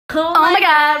Oh my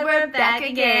God, we're back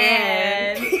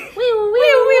again.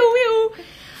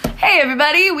 Hey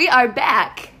everybody, we are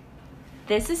back.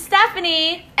 This is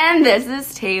Stephanie. And this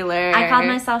is Taylor. I called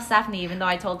myself Stephanie even though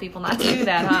I told people not to do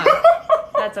that, huh?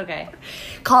 That's okay.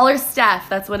 Call her Steph,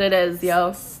 that's what it is,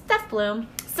 yo. Steph Bloom.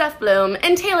 Steph Bloom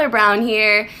and Taylor Brown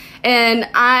here. And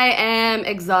I am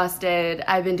exhausted.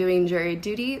 I've been doing jury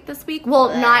duty this week.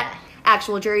 Well, not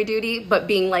actual jury duty, but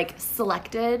being like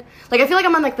selected. Like I feel like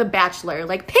I'm on like The Bachelor.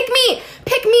 Like pick me.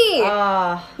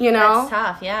 Oh, you know? That's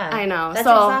tough, yeah. I know. That's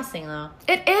so exhausting though.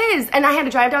 It is. And I had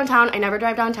to drive downtown. I never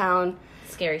drive downtown.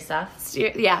 Scary stuff.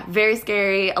 Yeah, very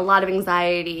scary. A lot of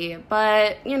anxiety.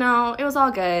 But, you know, it was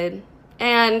all good.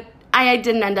 And I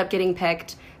didn't end up getting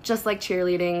picked. Just like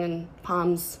cheerleading and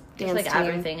Palms dance Just like team.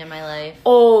 everything in my life.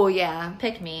 Oh, yeah.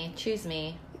 Pick me. Choose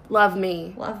me. Love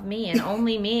me. Love me and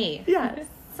only me. Yes.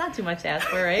 It's not too much to ask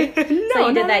for, right? No, So you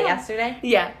not did that at all. yesterday?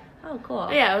 Yeah. Oh, cool.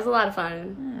 Yeah, it was a lot of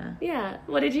fun. Yeah.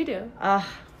 What did you do?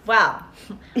 Well,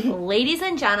 ladies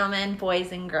and gentlemen,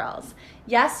 boys and girls.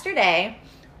 Yesterday,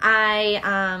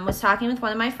 I was talking with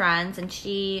one of my friends, and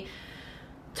she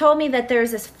told me that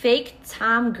there's this fake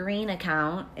Tom Green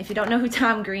account. If you don't know who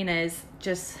Tom Green is,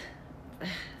 just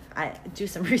do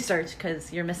some research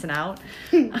because you're missing out.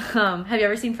 Have you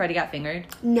ever seen Freddie Got Fingered?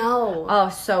 No. Oh,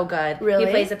 so good. Really? He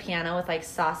plays a piano with like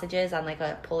sausages on like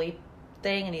a pulley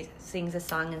thing, and he sings a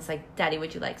song, and it's like, Daddy,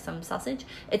 would you like some sausage?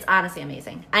 It's honestly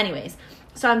amazing. Anyways,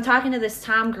 so I'm talking to this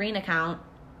Tom Green account,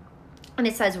 and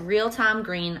it says real Tom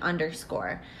Green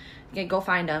 _. Okay, go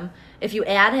find him. If you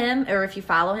add him or if you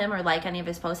follow him or like any of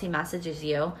his posts, he messages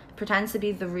you, pretends to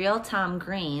be the real Tom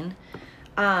Green.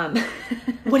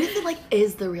 What if it like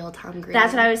is the real Tom Green?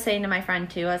 That's what I was saying to my friend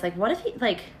too. I was like, what if he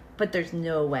like, but there's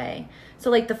no way. So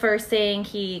like the first thing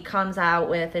he comes out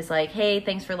with is like, hey,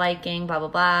 thanks for liking, blah, blah,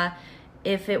 blah.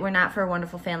 If it were not for a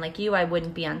wonderful fan like you, I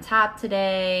wouldn't be on top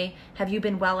today. Have you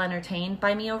been well entertained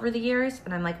by me over the years?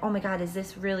 And I'm like, oh my God, is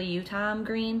this really you, Tom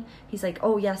Green? He's like,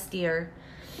 oh yes, dear.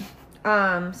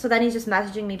 So then he's just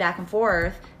messaging me back and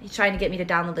forth. He's trying to get me to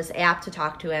download this app to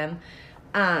talk to him.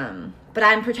 But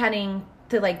I'm pretending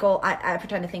to like go, I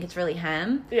pretend to think it's really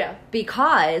him. Yeah.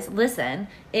 Because, listen,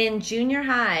 in junior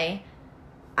high,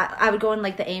 I would go in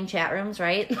like the AIM chat rooms,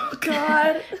 right? Oh,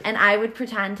 God. And I would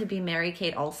pretend to be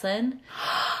Mary-Kate Olsen.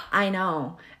 I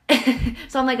know.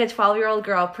 So I'm like a 12-year-old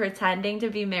girl pretending to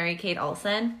be Mary-Kate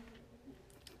Olsen.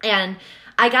 And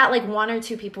I got like one or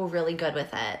two people really good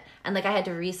with it. And like I had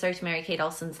to research Mary-Kate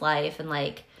Olsen's life and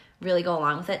like really go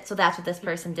along with it. So that's what this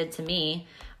person did to me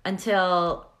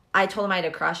until I told him I had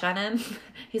a crush on him.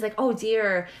 He's like, oh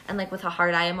dear. And like with a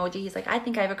heart eye emoji, he's like, I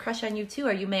think I have a crush on you too.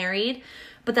 Are you married?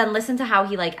 But then listen to how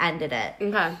he like ended it.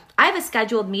 Okay. I have a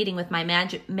scheduled meeting with my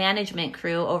management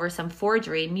crew over some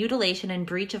forgery, mutilation, and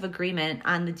breach of agreement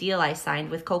on the deal I signed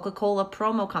with Coca-Cola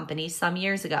promo company some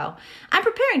years ago. I'm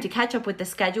preparing to catch up with the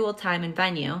scheduled time and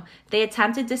venue. They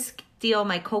attempted to steal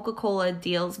my Coca-Cola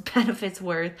deal's benefits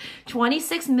worth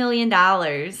 $26 million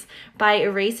by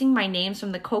erasing my names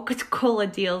from the Coca-Cola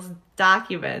deal's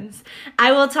documents.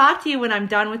 I will talk to you when I'm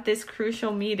done with this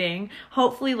crucial meeting,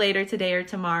 hopefully later today or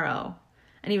tomorrow.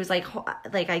 And he was like,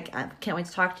 I can't wait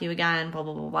to talk to you again, blah,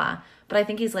 blah, blah, blah. But I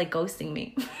think he's like ghosting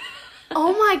me.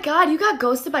 Oh my God, you got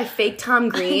ghosted by fake Tom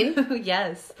Green?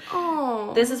 Yes.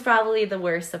 Oh. This is probably the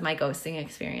worst of my ghosting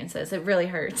experiences. It really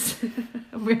hurts.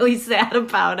 I'm really sad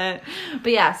about it.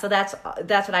 But yeah, so that's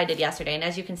what I did yesterday. And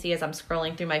as you can see, as I'm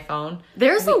scrolling through my phone.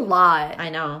 There's a lot. I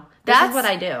know. This is what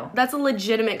I do. That's a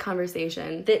legitimate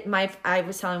conversation. I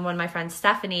was telling one of my friends,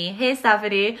 Stephanie. Hey,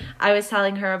 Stephanie. I was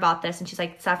telling her about this. And she's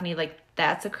like, Stephanie, like,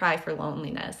 that's a cry for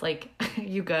loneliness. Like,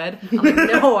 you good? I'm like,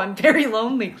 no, I'm very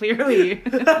lonely, clearly.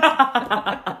 So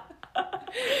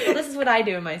this is what I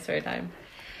do in my spare time.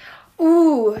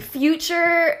 Ooh,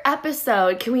 future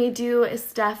episode. Can we do a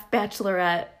Steph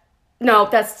Bachelorette? No,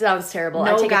 that sounds terrible.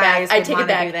 No I take guys it back. I take would it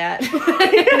back. do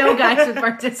that. No guys would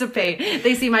participate.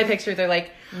 They see my picture, they're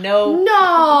like, no.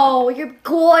 No, you're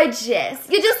gorgeous.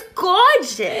 You're just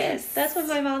gorgeous. That's what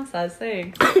my mom says.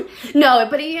 Thanks. No,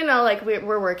 but you know, like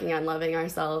we're working on loving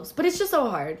ourselves, but it's just so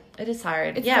hard. It is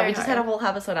hard. It's yeah, very we just hard. had a whole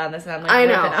episode on this, and I'm like, I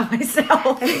know. ripping on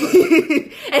myself.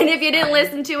 And if you didn't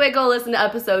listen to it, go listen to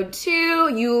episode 2.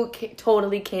 You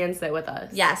totally can sit with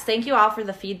us. Yes, thank you all for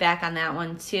the feedback on that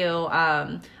one too.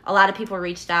 A lot of people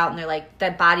reached out and they're like,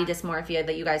 that body dysmorphia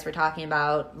that you guys were talking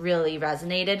about really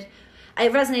resonated.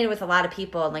 It resonated with a lot of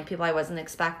people and like people I wasn't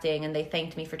expecting, and they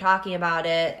thanked me for talking about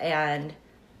it. And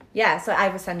yeah, so I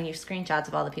was sending you screenshots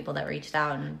of all the people that reached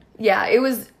out. And yeah,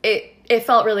 it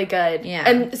felt really good. Yeah.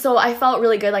 And so I felt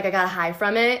really good, like I got a high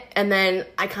from it, and then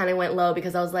I kind of went low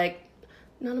because I was like,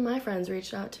 none of my friends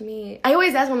reached out to me. I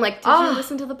always ask them, like, did you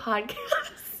listen to the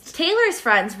podcast? Taylor's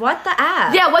friends, what the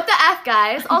F? Yeah, what the F,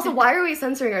 guys? Also, why are we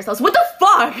censoring ourselves? What the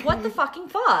fuck? What the fucking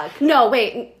fuck? No,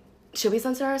 wait. Should we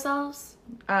censor ourselves?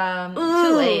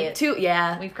 Too late.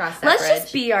 Yeah. We've crossed that Let's bridge.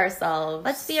 just be ourselves.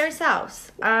 Let's be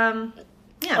ourselves. Yeah.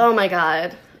 Oh my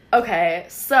god. Okay,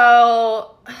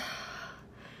 so...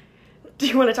 Do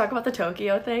you want to talk about the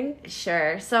Tokyo thing?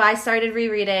 Sure. So I started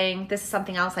rereading, this is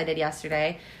something else I did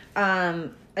yesterday,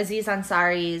 Aziz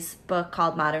Ansari's book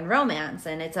called Modern Romance.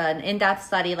 And it's an in-depth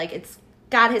study. Like, it's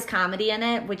got his comedy in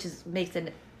it, which makes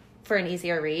it for an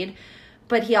easier read.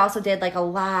 But he also did, like, a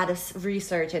lot of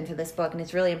research into this book, and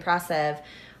it's really impressive.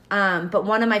 But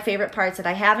one of my favorite parts that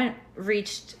I haven't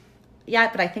reached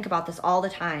yet, but I think about this all the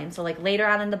time. So, like, later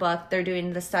on in the book, they're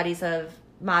doing the studies of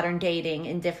modern dating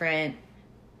in different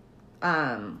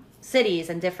cities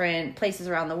and different places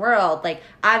around the world. Like,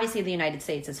 obviously, the United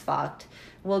States is fucked.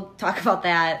 We'll talk about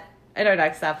that in our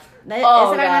next step. Is it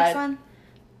our next one?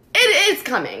 It's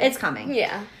coming. It's coming.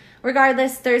 Yeah.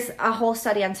 Regardless, there's a whole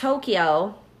study on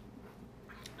Tokyo,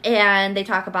 and they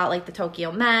talk about, like, the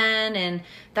Tokyo men, and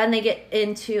then they get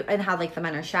into, and how, like, the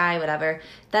men are shy, whatever.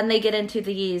 Then they get into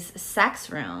these sex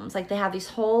rooms. Like, they have these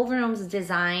whole rooms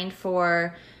designed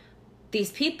for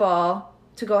these people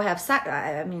to go have sex.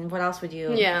 I mean, what else would you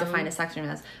define a sex room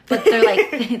as? But they're,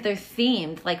 like, they're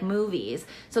themed, like movies.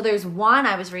 So there's one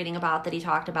I was reading about that he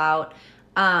talked about.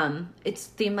 It's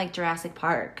themed like Jurassic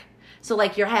Park. So,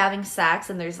 like, you're having sex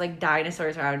and there's, like,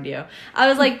 dinosaurs around you. I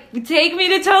was like, take me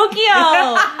to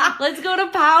Tokyo. Let's go to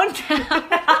Pound Town.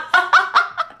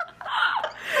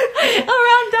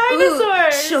 Around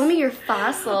dinosaurs. Ooh, show me your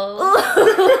fossils.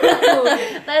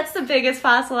 That's the biggest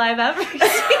fossil I've ever seen.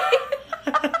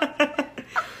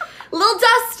 A little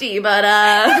dusty, but,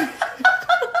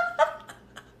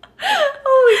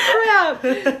 Holy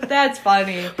crap. That's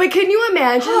funny. But can you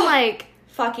imagine, like...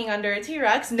 Fucking under a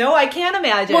T-Rex? No, I can't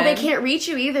imagine. Well, they can't reach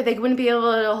you either. They wouldn't be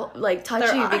able to, like,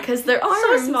 touch you because their arms.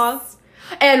 So small.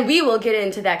 And we will get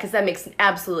into that because that makes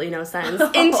absolutely no sense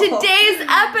in today's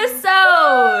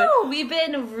episode. We've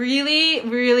been really,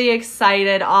 really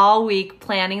excited all week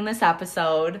planning this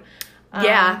episode.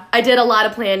 Yeah, I did a lot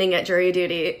of planning at jury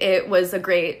duty. It was a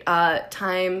great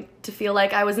time to feel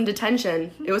like I was in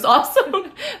detention. It was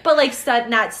awesome. But, like,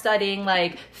 not studying,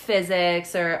 like,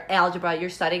 physics or algebra. You're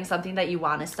studying something that you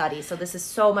want to study. So this is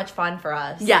so much fun for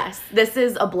us. Yes, this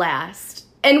is a blast.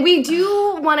 And we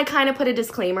do want to kind of put a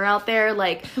disclaimer out there.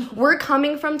 Like, we're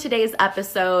coming from today's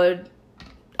episode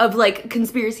of, like,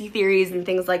 conspiracy theories and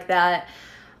things like that.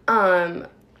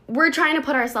 We're trying to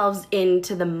put ourselves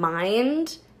into the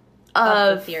mind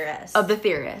of the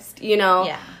theorist, you know?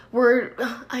 Yeah.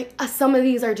 Some of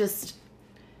these are just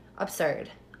absurd.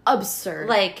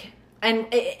 Like, and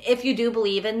if you do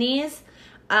believe in these,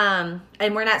 and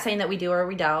we're not saying that we do or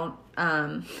we don't.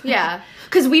 Yeah.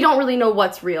 Because we don't really know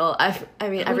what's real. I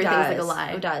mean, everything's like a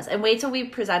lie. Who does? And wait till we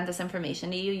present this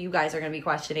information to you. You guys are going to be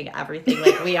questioning everything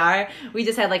like we are. We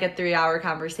just had like a 3-hour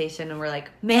conversation and we're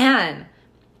like, man,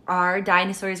 are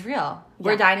dinosaurs real?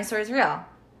 Were dinosaurs real?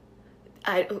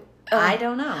 I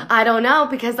don't know. I don't know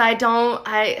because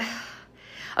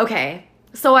okay.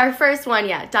 So our first one,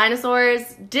 dinosaurs,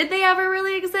 did they ever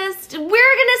really exist? We're going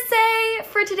to say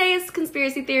for today's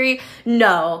conspiracy theory,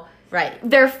 no. Right.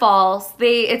 They're false.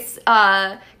 It's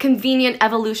a convenient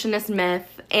evolutionist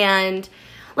myth. And,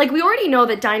 like, we already know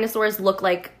that dinosaurs look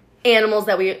like animals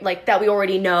that we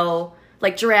already know,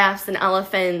 like giraffes and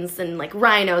elephants and, like,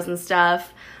 rhinos and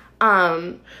stuff.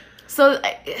 So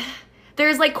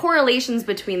there's, like, correlations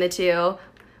between the two.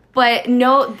 But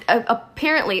no,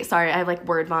 apparently, sorry, I have, like,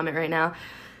 word vomit right now.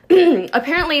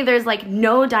 Apparently, there's, like,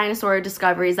 no dinosaur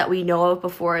discoveries that we know of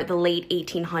before the late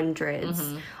 1800s.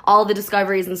 Mm-hmm. All the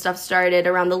discoveries and stuff started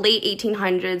around the late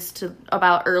 1800s to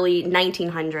about early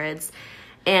 1900s.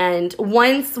 And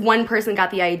once one person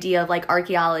got the idea of, like,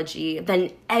 archaeology,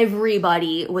 then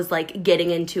everybody was, like,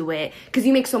 getting into it. Because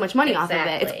you make so much money off of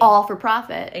it. It's all for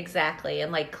profit. Exactly.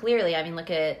 And, like, clearly, I mean, look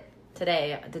at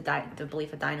today, the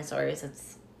belief of dinosaurs,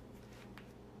 it's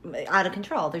out of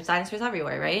control. There's dinosaurs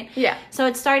everywhere, right? Yeah. So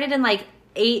it started in, like,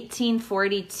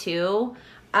 1842.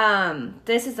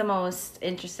 This is the most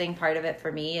interesting part of it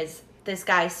for me is this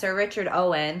guy, Sir Richard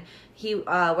Owen. He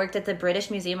worked at the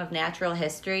British Museum of Natural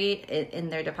History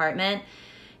in their department.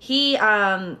 He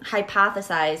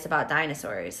hypothesized about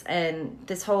dinosaurs. And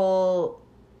this whole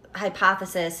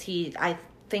hypothesis, I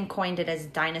think, coined it as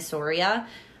Dinosauria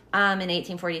in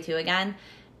 1842 again.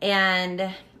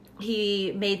 And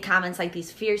he made comments like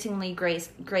these fearsomely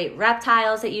great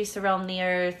reptiles that used to roam the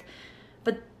earth.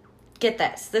 But get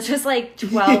this. This was like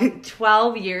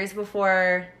 12 years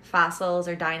before fossils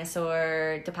or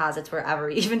dinosaur deposits were ever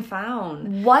even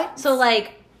found. What? So,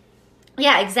 like,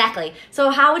 Yeah, exactly. So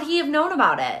how would he have known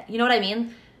about it? You know what I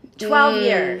mean? 12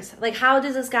 years. Like, how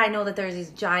does this guy know that there's these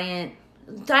giant...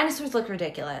 Dinosaurs look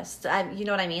ridiculous. You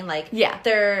know what I mean? Like, yeah,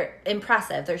 they're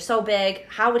impressive. They're so big.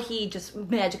 How would he just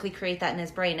magically create that in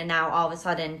his brain? And now all of a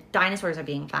sudden, dinosaurs are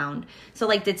being found. So,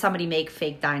 like, did somebody make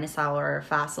fake dinosaur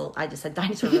fossil? I just said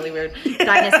dinosaur, really weird.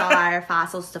 Dinosaur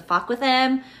fossils to fuck with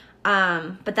him.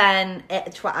 But then,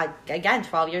 again,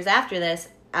 12 years after this,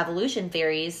 evolution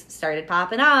theories started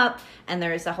popping up, and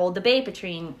there's a whole debate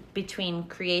between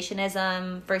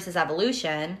creationism versus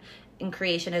evolution. And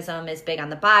creationism is big on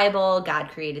the Bible. God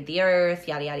created the earth,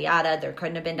 yada, yada, yada. There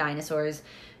couldn't have been dinosaurs.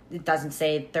 It doesn't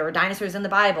say there were dinosaurs in the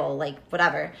Bible, like,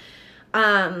 whatever.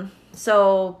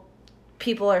 So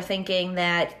people are thinking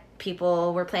that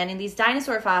people were planting these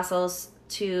dinosaur fossils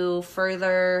to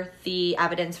further the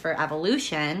evidence for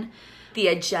evolution. The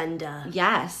agenda.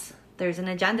 Yes, there's an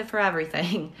agenda for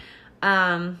everything.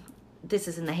 This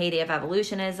is in the heyday of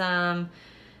evolutionism.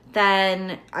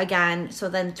 Then, again,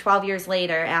 12 years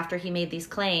later, after he made these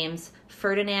claims,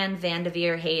 Ferdinand van de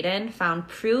Veer Hayden found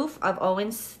proof of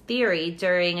Owen's theory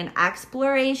during an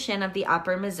exploration of the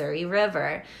upper Missouri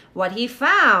River. What he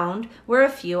found were a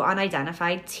few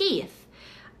unidentified teeth.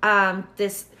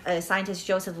 This scientist,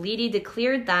 Joseph Leidy,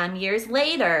 declared them years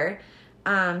later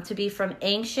to be from an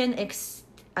ancient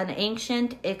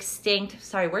extinct,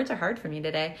 sorry, words are hard for me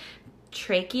today,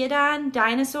 Tracheodon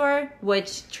dinosaur,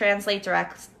 which translates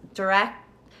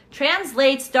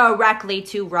directly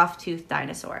to rough-toothed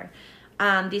dinosaur.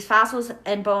 These fossils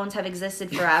and bones have existed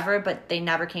forever, but they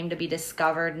never came to be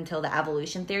discovered until the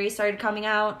evolution theory started coming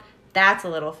out. That's a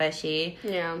little fishy.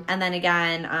 Yeah. And then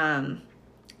again,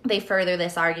 they further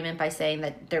this argument by saying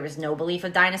that there was no belief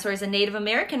of dinosaurs in Native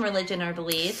American religion or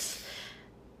beliefs.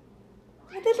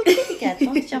 Little kitty cat,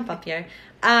 don't jump up here.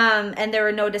 And there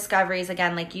were no discoveries,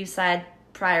 again, like you said,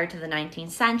 prior to the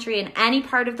 19th century in any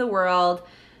part of the world.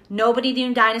 Nobody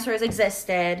knew dinosaurs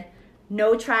existed.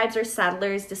 No tribes or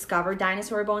settlers discovered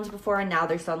dinosaur bones before, and now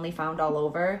they're suddenly found all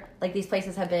over. Like, these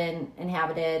places have been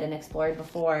inhabited and explored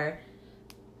before.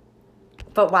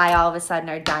 But why all of a sudden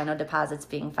are dino deposits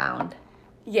being found?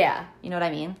 Yeah. You know what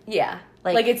I mean? Yeah.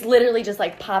 Like it's literally just,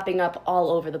 like, popping up all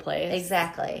over the place.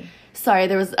 Exactly. Sorry,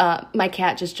 there was, my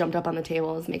cat just jumped up on the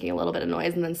table, was making a little bit of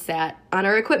noise, and then sat on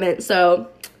our equipment, so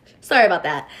sorry about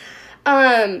that.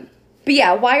 But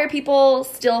yeah, why are people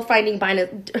still finding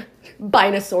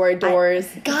dinosaur doors?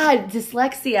 God,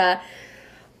 dyslexia.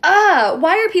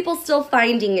 Why are people still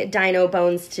finding dino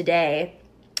bones today?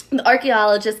 The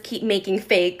archaeologists keep making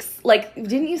fakes. Like,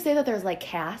 didn't you say that there's, like,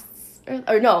 casts?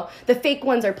 Or no, the fake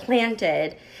ones are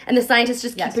planted, and the scientists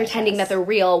just keep pretending that they're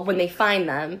real when they find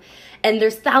them. And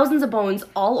there's thousands of bones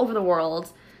all over the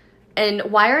world. And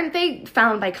why aren't they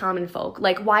found by common folk?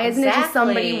 Like, why isn't it just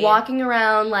somebody walking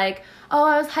around like, oh,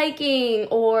 I was hiking,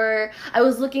 or I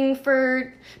was looking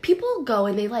for... People go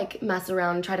and they, like, mess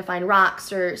around and try to find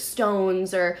rocks or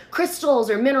stones or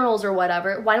crystals or minerals or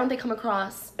whatever. Why don't they come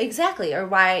across... Exactly. Or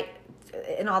why...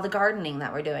 in all the gardening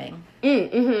that we're doing.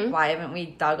 Why haven't we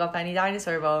dug up any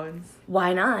dinosaur bones?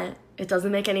 Why not? It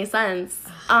doesn't make any sense.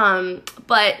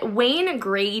 But Wayne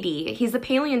Grady, he's a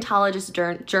paleontologist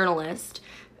journalist.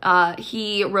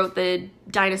 He wrote the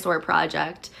Dinosaur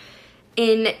Project.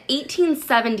 In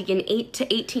 1870 to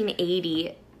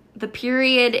 1880, the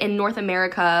period in North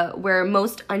America where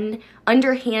most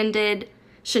underhanded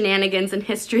shenanigans in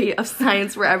history of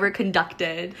science were ever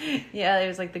conducted. Yeah,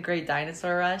 there's like the Great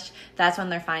Dinosaur Rush. That's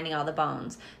when they're finding all the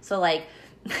bones. So like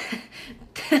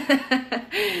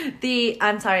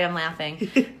I'm sorry, I'm laughing.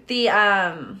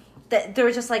 There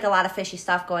was just like a lot of fishy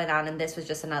stuff going on, and this was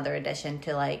just another addition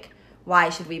to like, why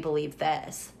should we believe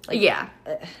this? Like, yeah.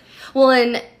 Well,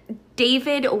 and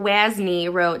David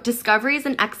Wasney wrote, discoveries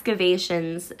and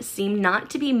excavations seem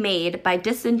not to be made by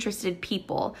disinterested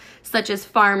people, such as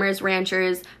farmers,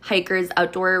 ranchers, hikers,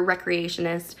 outdoor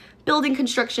recreationists, building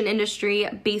construction industry,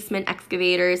 basement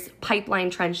excavators,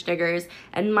 pipeline trench diggers,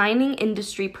 and mining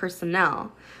industry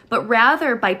personnel, but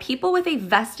rather by people with a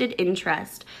vested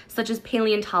interest, such as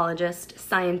paleontologists,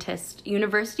 scientists,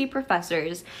 university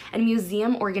professors, and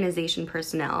museum organization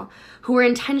personnel, who were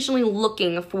intentionally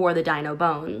looking for the dino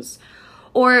bones,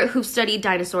 or who've studied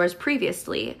dinosaurs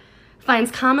previously.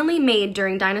 Finds commonly made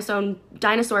during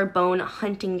dinosaur bone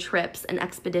hunting trips and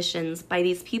expeditions by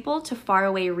these people to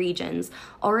faraway regions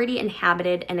already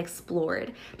inhabited and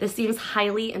explored. This seems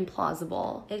highly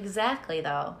implausible. Exactly,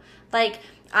 though. Like,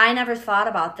 I never thought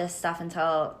about this stuff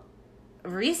until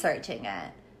researching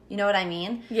it. You know what I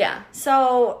mean? Yeah.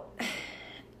 So,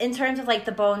 in terms of, like,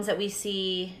 the bones that we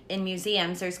see in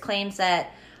museums, there's claims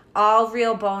that all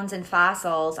real bones and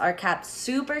fossils are kept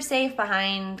super safe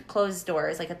behind closed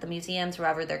doors, like at the museums,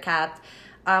 wherever they're kept,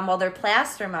 while their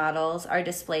plaster models are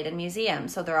displayed in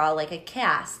museums. So they're all like a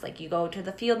cast. Like you go to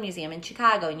the Field Museum in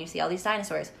Chicago and you see all these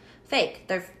dinosaurs. Fake.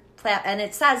 They're and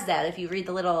it says that if you read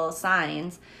the little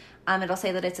signs, it'll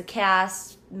say that it's a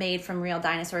cast made from real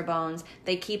dinosaur bones.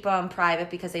 They keep them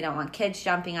private because they don't want kids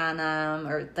jumping on them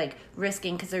or like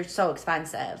risking, because they're so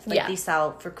expensive. Like these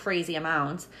sell for crazy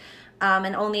amounts.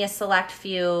 And only a select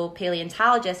few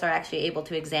paleontologists are actually able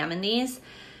to examine these.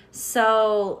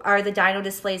 So are the dino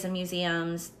displays in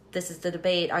museums, this is the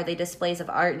debate, are they displays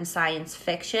of art and science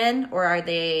fiction, or are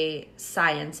they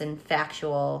science and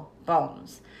factual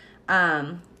bones?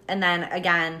 And then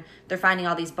again, they're finding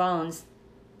all these bones.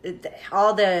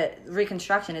 All the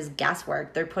reconstruction is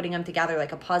guesswork. They're putting them together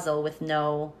like a puzzle with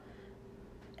no...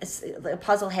 A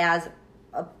puzzle has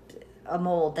a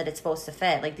mold that it's supposed to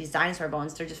fit. Like these dinosaur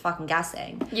bones, they're just fucking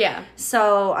guessing. Yeah.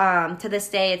 So to this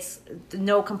day, it's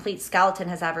no complete skeleton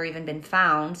has ever even been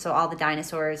found. So all the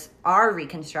dinosaurs are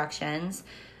reconstructions.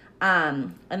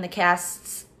 And the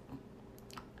casts...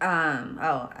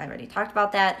 I already talked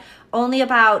about that. Only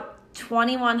about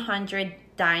 2,100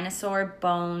 dinosaur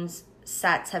bones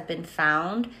sets have been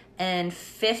found, and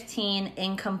 15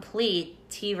 incomplete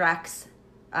T-Rex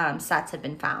sets have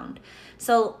been found.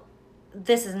 So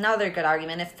this is another good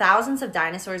argument. If thousands of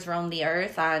dinosaurs roamed the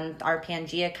earth on our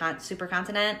Pangea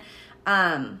supercontinent,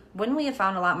 wouldn't we have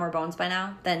found a lot more bones by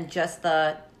now than just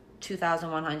the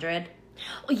 2,100?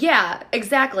 Yeah,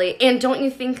 exactly. And don't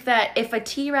you think that if a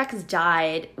T-Rex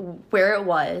died where it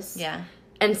was,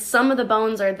 and some of the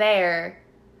bones are there,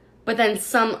 but then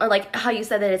some are like how you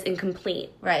said that it's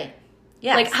incomplete, right?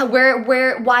 Yeah, like how,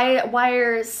 why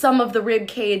are some of the rib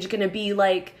cage gonna be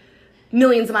like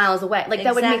millions of miles away? Like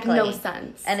that would make no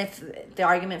sense. And if the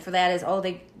argument for that is,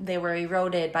 they were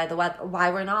eroded by the weather, why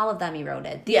weren't all of them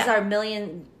eroded? These are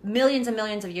millions and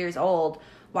millions of years old.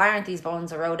 Why aren't these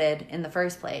bones eroded in the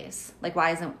first place? Like,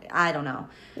 why isn't... I don't know.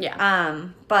 Yeah.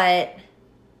 But,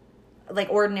 like,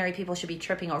 ordinary people should be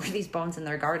tripping over these bones in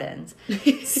their gardens.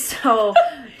 So,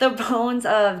 the bones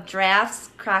of giraffes,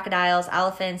 crocodiles,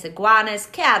 elephants, iguanas,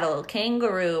 cattle,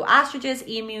 kangaroo, ostriches,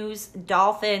 emus,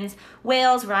 dolphins,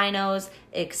 whales, rhinos,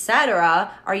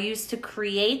 etc. are used to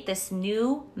create this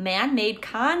new man-made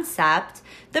concept,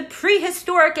 the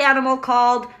prehistoric animal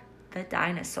called... the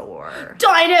dinosaur.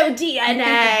 Dino DNA.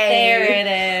 There it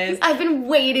is. I've been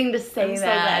waiting to say that. I'm so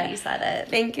glad you said it.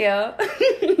 Thank you.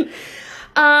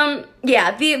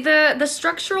 Yeah, the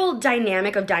structural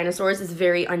dynamic of dinosaurs is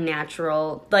very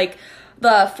unnatural. Like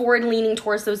the forward-leaning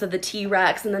torsos of the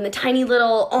T-Rex, and then the tiny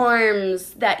little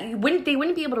arms that they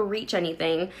wouldn't be able to reach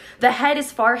anything. The head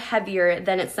is far heavier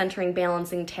than its centering,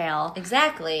 balancing tail.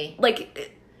 Exactly.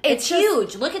 Like. It's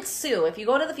huge. Look at Sue. If you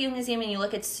go to the Field Museum and you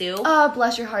look at Sue... Oh,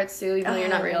 bless your heart, Sue, even though you're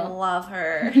not real. I love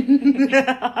her.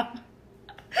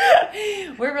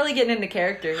 We're really getting into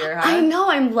character here, huh? I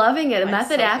know. I'm loving it.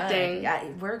 Method so acting. Good. Yeah,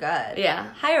 we're good.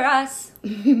 Yeah. Hire us.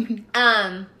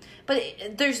 But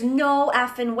there's no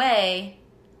effing way.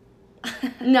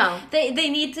 No.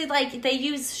 They need to, like, they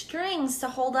use strings to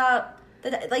hold up...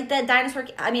 Like, that dinosaur...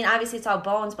 I mean, obviously it's all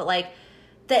bones, but, like...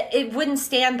 that it wouldn't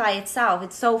stand by itself.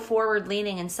 It's so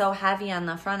forward-leaning and so heavy on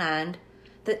the front end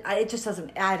that it just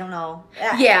doesn't... I don't know.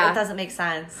 Yeah. It doesn't make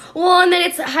sense. Well, and then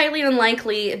it's highly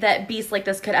unlikely that beasts like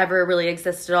this could ever really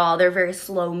exist at all. They're very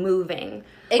slow-moving.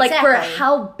 Exactly. Like, for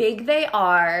how big they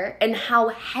are and how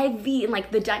heavy and,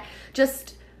 like, their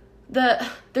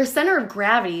center of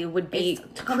gravity would be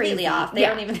completely crazy. off. They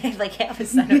don't even have, like, half a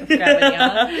center of gravity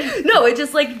on. No, it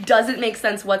just, like, doesn't make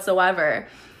sense whatsoever.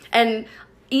 And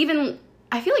even...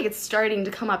 I feel like it's starting to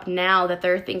come up now that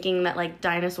they're thinking that, like,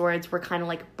 dinosaurs were kind of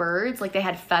like birds. Like, they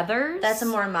had feathers. That's a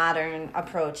more modern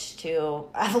approach to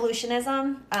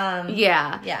evolutionism.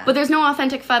 Yeah. But there's no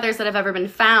authentic feathers that have ever been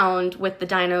found with the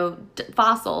dino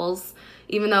fossils,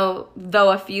 even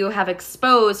though a few have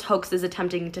exposed hoaxes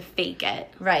attempting to fake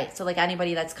it. Right. So, like,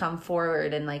 anybody that's come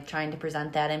forward and, like, trying to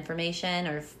present that information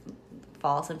or...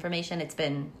 false information, it's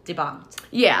been debunked.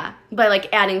 Yeah, by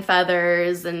like adding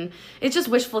feathers, and it's just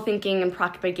wishful thinking and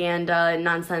propaganda and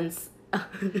nonsense.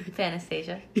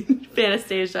 Fanastasia.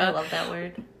 Fanastasia. I love that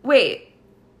word. Wait,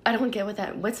 I don't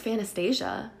get what's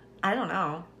Fanastasia? I don't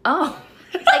know. Oh.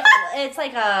 It's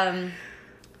like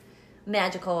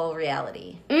magical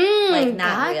reality. Like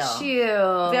not got real. You.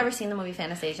 Have you ever seen the movie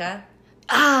Fanastasia?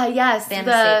 Ah, yes.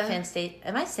 Fanastasia.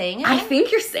 Am I saying it right? I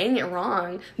think you're saying it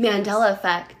wrong. Mandela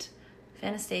effect.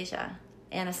 Anastasia.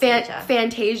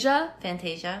 Fantasia.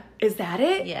 Is that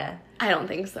it? Yeah. I don't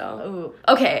think so. Ooh.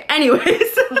 Okay,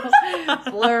 anyways.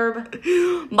 Blurb.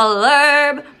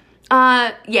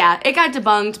 Yeah, it got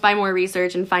debunked by more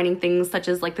research and finding things such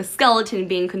as like the skeleton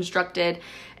being constructed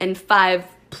and 5+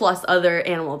 other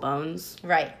animal bones.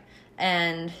 Right.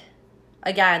 And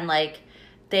again, like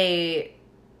they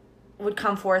would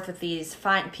come forth with these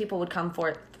people would come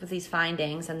forth with these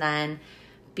findings, and then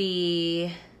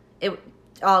it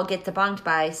all get debunked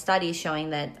by studies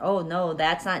showing that, oh no,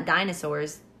 that's not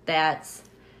dinosaurs, that's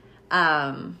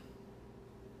a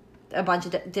bunch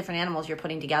of different animals you're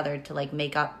putting together to like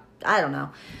make up, I don't know.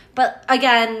 But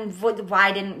again,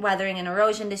 why didn't weathering and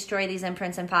erosion destroy these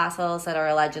imprints and fossils that are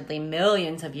allegedly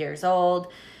millions of years old?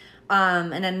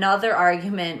 And another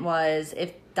argument was,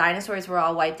 if dinosaurs were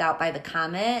all wiped out by the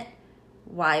comet,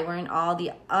 why weren't all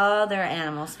the other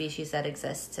animal species that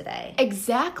exist today?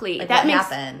 Exactly. Like, that what makes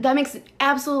happened? That makes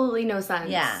absolutely no sense.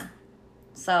 Yeah.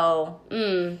 So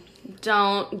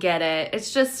Don't get it.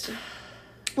 It's just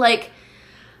like,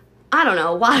 I don't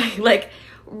know why. Like,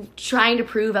 trying to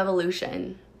prove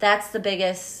evolution. that's the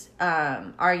biggest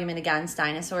argument against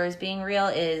dinosaurs being real,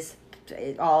 is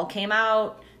it all came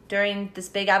out during this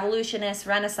big evolutionist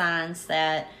renaissance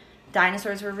that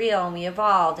dinosaurs were real and we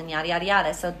evolved and yada yada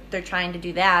yada. So they're trying to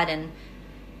do that and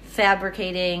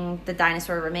fabricating the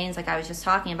dinosaur remains, like I was just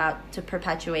talking about, to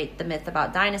perpetuate the myth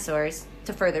about dinosaurs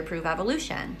to further prove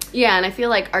evolution. Yeah, and I feel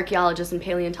like archaeologists and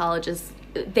paleontologists,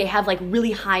 they have like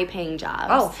really high paying jobs.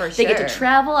 Oh, for They get sure. to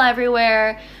travel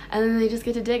everywhere, and then they just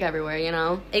get to dig everywhere, you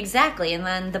know? Exactly. And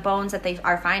then the bones that they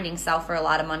are finding sell for a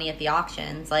lot of money at the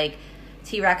auctions. Like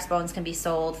T-Rex bones can be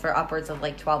sold for upwards of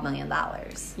like $12 million.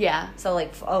 Yeah. So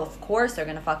like, of course they're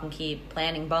gonna fucking keep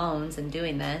planting bones and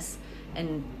doing this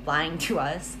and lying to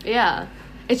us. Yeah.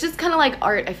 It's just kind of like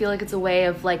art. I feel like it's a way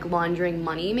of like laundering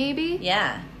money, maybe.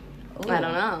 Yeah. Ooh, I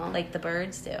don't know. Like the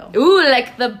birds do. Ooh,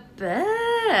 like the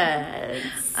birds.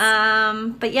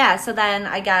 But yeah, so then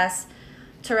I guess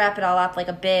to wrap it all up, like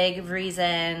a big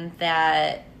reason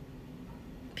that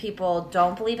people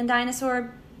don't believe in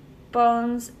dinosaur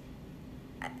bones,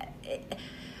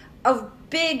 a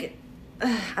big,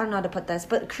 I don't know how to put this,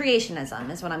 but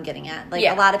creationism is what I'm getting at. Like,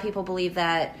 Yeah. a lot of people believe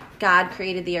that God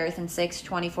created the earth in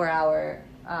 24-hour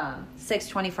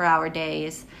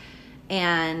days,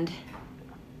 and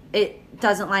it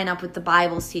doesn't line up with the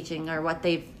Bible's teaching or what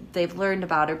they've learned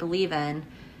about or believe in,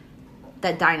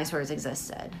 that dinosaurs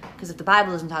existed. Because if the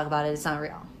Bible doesn't talk about it, it's not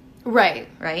real, Right.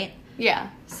 right? Yeah.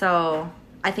 So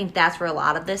I think that's where a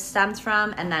lot of this stems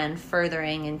from, and then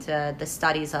furthering into the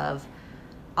studies of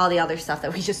all the other stuff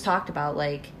that we just talked about,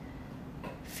 like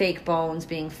fake bones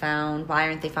being found. Why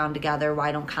aren't they found together?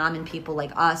 Why don't common people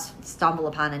like us stumble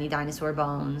upon any dinosaur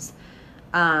bones?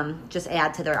 Just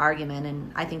add to their argument,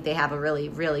 and I think they have a really,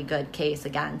 really good case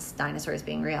against dinosaurs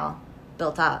being real,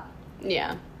 built up.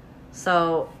 Yeah.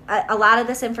 So a lot of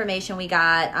this information we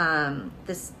got,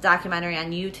 this documentary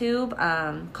on YouTube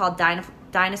called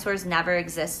Dinosaurs Never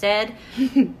Existed.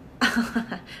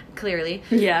 Clearly.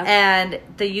 Yeah. And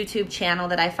the YouTube channel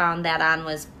that I found that on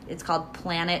it's called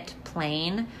Planet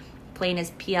Plane. Plane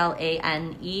is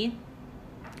Plane.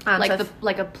 Like a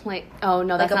plane. Oh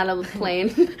no, that's Like not a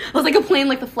plane. I was like a plane,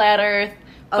 like the flat Earth,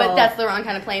 but Oh. that's the wrong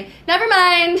kind of plane. Never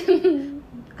mind.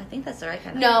 I think that's the right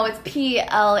kind of. No, it's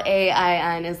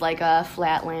PLAIN is like a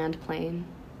flatland plane,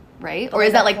 right? Oh, Or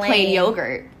is that like plain. plain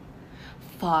yogurt?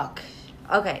 Fuck.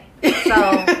 Okay,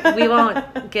 so we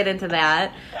won't get into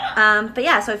that. But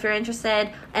yeah, so if you're interested,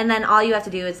 and then all you have to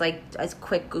do is like a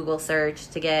quick Google search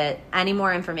to get any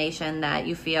more information that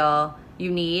you feel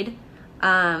you need.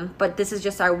 But this is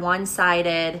just our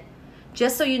one-sided,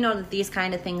 just so you know that these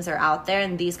kind of things are out there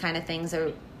and these kind of things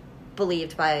are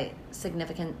believed by a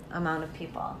significant amount of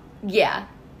people. Yeah,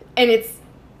 and it's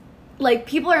like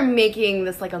people are making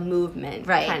this like a movement,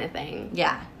 Right. kind of thing.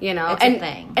 Yeah, You know, it's and a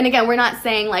thing. and again, we're not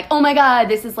saying like, oh my god,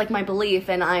 this is like my belief,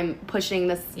 and I'm pushing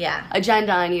this Yeah.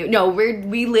 agenda on you. No,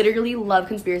 we literally love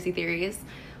conspiracy theories.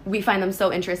 We find them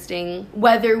so interesting,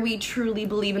 whether we truly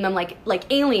believe in them,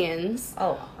 like aliens,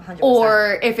 Oh, 100%.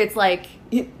 or if it's like,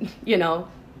 you know,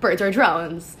 birds or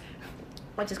drones.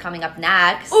 Which is coming up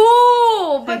next.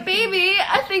 Ooh, but baby,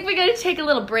 I think we're gonna take a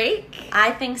little break.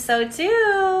 I think so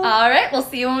too. All right, we'll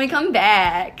see you when we come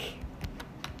back.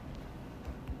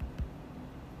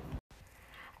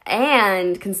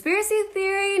 And conspiracy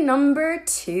theory number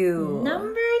 2.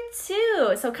 Number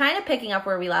 2. So kind of picking up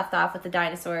where we left off with the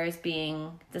dinosaurs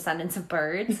being descendants of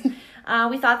birds.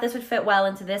 We thought this would fit well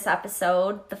into this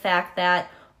episode. The fact that,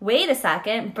 wait a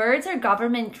second, birds are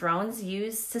government drones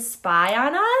used to spy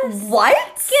on us? What?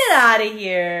 Get out of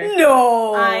here.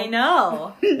 No. I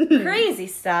know. Crazy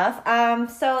stuff.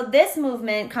 So this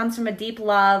movement comes from a deep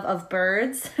love of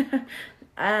birds,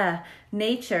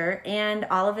 nature, and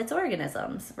all of its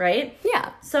organisms, right? Yeah.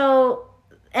 So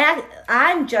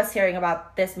I'm just hearing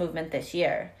about this movement this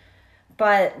year.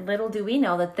 But little do we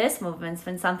know that this movement's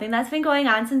been something that's been going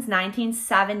on since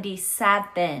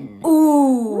 1977.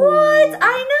 Ooh. What?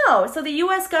 I know. So the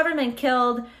U.S. government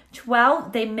killed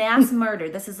 12, they mass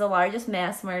murdered. This is the largest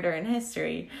mass murder in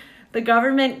history. The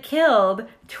government killed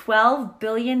 12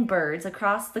 billion birds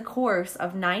across the course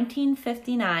of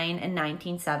 1959 and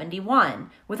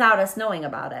 1971 without us knowing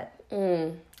about it.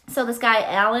 So this guy,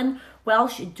 Alan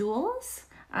Welsh Dulles,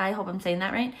 I hope I'm saying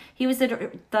that right. He was the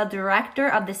director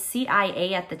of the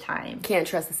CIA at the time. Can't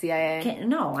trust the CIA.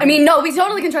 No. I mean, no, we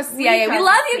totally can trust the CIA. We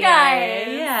love you guys.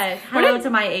 Yeah. Hello to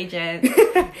my agent.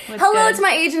 Hello to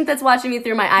my agent that's watching me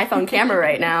through my iPhone camera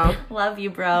right now. Love you,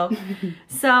 bro.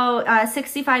 So,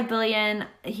 65 billion.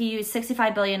 He used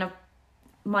 65 billion of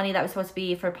money that was supposed to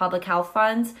be for public health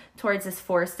funds towards this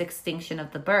forced extinction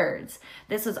of the birds.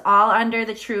 This was all under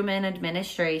the Truman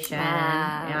administration.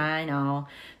 Wow. Yeah, I know.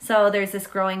 So there's this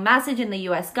growing message in the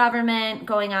U.S. government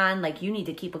going on, like, you need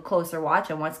to keep a closer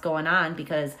watch on what's going on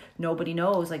because nobody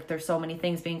knows, like, there's so many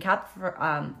things being kept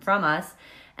from us.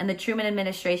 And the Truman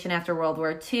administration after World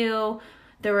War II,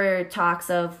 there were talks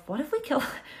of, what if we killed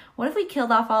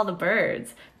off all the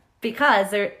birds? Because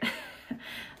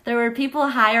there were people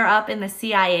higher up in the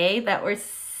CIA that were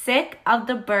sick of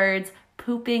the birds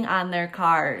pooping on their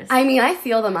cars. I mean, I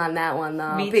feel them on that one,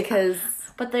 though. Because...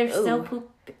 But they're still poop.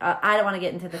 I don't want to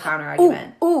get into the counter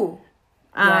argument. Ooh.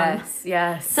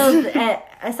 Yes. So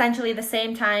essentially the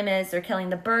same time as they're killing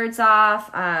the birds off,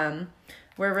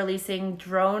 we're releasing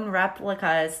drone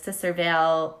replicas to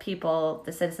surveil people,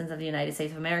 the citizens of the United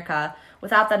States of America,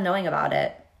 without them knowing about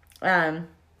it.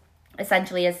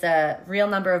 Essentially, as the real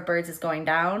number of birds is going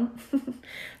down,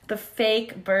 the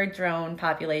fake bird drone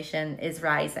population is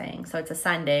rising. So it's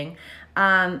ascending.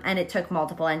 And it took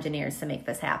multiple engineers to make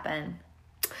this happen.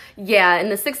 Yeah, in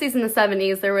the 60s and the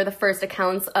 70s, there were the first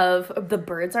accounts of the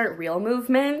birds aren't real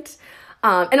movement.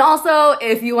 And also,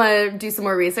 if you want to do some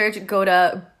more research, go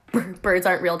to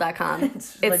birdsaren'treal.com.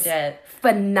 It's legit.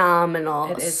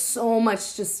 Phenomenal. It is. So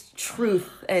much just truth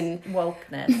and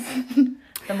wokeness.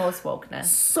 The most wokeness.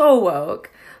 So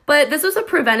woke. But this was a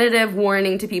preventative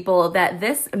warning to people that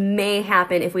this may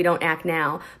happen if we don't act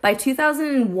now. By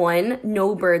 2001,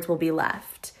 no birds will be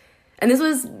left. And this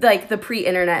was like the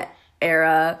pre-internet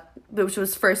era, which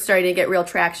was first starting to get real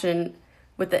traction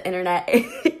with the internet.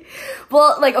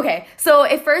 Well, like, okay, so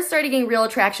it first started getting real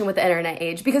traction with the internet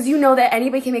age because you know that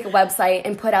anybody can make a website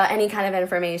and put out any kind of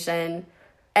information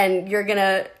and you're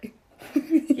gonna...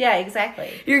 Yeah,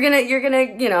 exactly. You're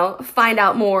gonna, find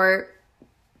out more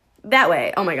that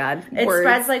way. Oh my God. It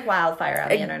spreads like wildfire on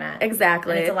the internet.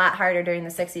 Exactly. And it's a lot harder during the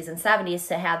 60s and 70s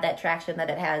to have that traction that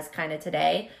it has kind of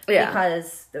today. Yeah.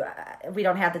 Because we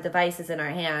don't have the devices in our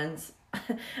hands.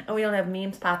 And we don't have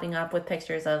memes popping up with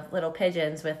pictures of little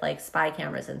pigeons with like spy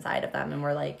cameras inside of them. And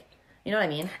we're like, you know what I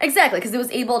mean? Exactly, because it was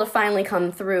able to finally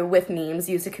come through with memes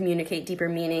used to communicate deeper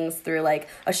meanings through like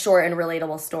a short and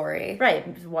relatable story.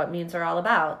 Right. What memes are all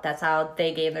about. That's how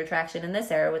they gained their traction in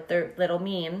this era with their little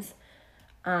memes.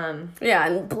 Yeah,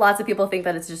 and lots of people think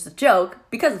that it's just a joke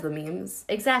because of the memes.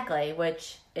 Exactly,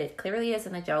 which it clearly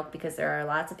isn't a joke because there are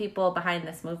lots of people behind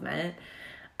this movement.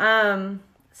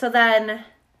 So then,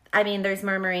 I mean, there's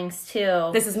murmurings too.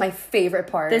 This is my favorite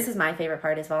part. This is my favorite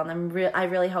part as well, and I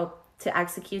really hope to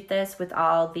execute this with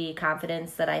all the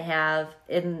confidence that I have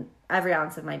in every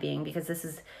ounce of my being, because this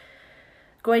is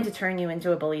going to turn you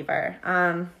into a believer.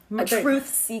 A truth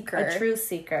seeker. A truth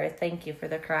seeker. Thank you for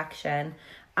the correction.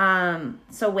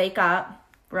 So wake up,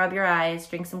 rub your eyes,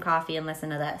 drink some coffee, and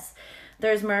listen to this.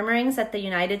 There's murmurings that the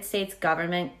United States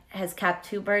government has kept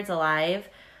 2 birds alive,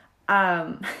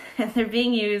 and they're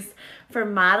being used for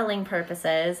modeling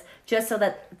purposes, just so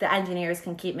that the engineers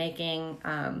can keep making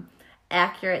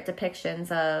accurate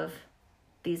depictions of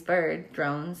these bird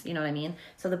drones, you know what I mean?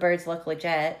 So the birds look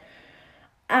legit.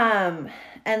 And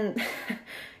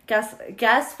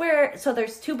guess where, so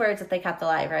there's 2 birds that they kept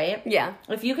alive, right? Yeah.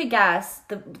 If you could guess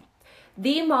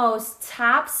the most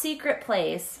top secret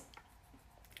place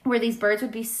where these birds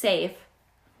would be safe,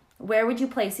 where would you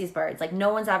place these birds? Like,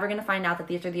 no one's ever going to find out that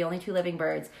these are the only 2 living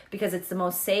birds, because it's the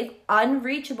most safe,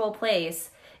 unreachable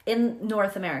place in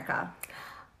North America.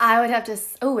 I would have to...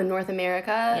 Oh, in North America?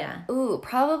 Yeah. Ooh,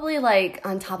 probably, like,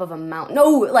 on top of a mountain. No,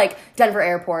 like, Denver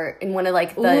Airport in one of,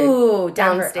 like, the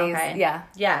downstays. Okay. Yeah.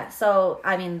 Yeah, so,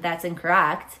 I mean, that's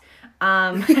incorrect.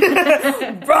 Wrong!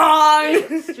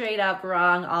 Straight up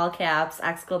wrong, all caps,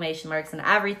 exclamation marks, and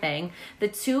everything. The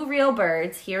 2 real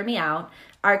birds, hear me out,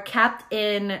 are kept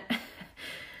in...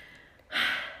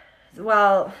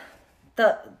 Well,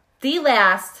 the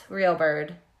last real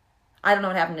bird... I don't know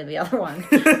what happened to the other one.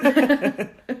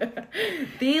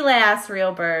 The last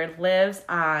real bird lives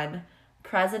on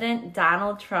President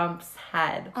Donald Trump's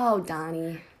head. Oh,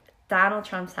 Donnie. Donald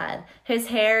Trump's head. His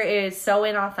hair is so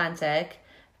inauthentic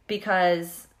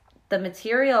because the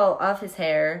material of his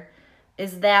hair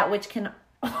is that which can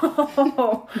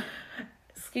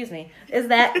is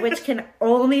that which can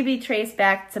only be traced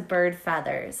back to bird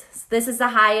feathers. This is the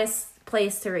highest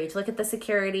place to reach. Look at the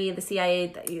security, the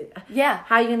CIA. Yeah.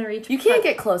 How are you going to reach? You can't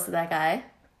get close to that guy.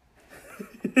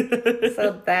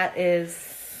 So that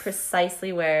is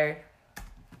precisely where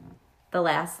the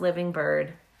last living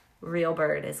bird, real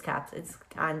bird, is kept. It's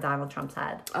on Donald Trump's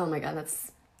head. Oh my God,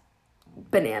 that's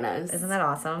bananas. Isn't that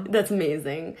awesome? That's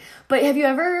amazing. But have you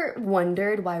ever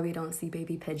wondered why we don't see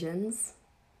baby pigeons?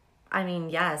 I mean,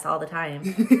 yes, all the time.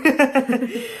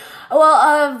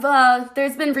 Well,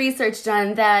 there's been research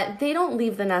done that they don't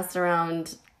leave the nest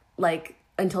around like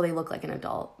until they look like an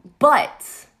adult.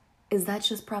 But is that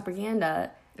just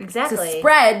propaganda? Exactly. To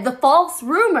spread the false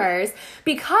rumors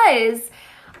because,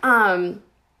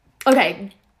 okay,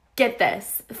 get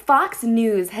this. Fox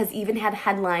News has even had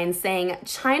headlines saying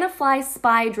China flies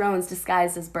spy drones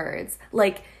disguised as birds.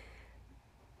 Like,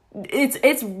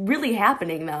 it's really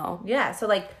happening though. Yeah, so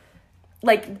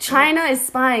like China is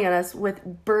spying on us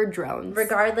with bird drones.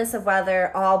 Regardless of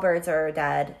whether all birds are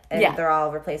dead and they're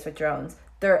all replaced with drones,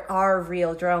 there are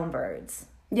real drone birds.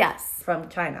 Yes. From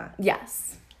China.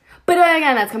 Yes. But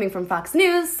again, that's coming from Fox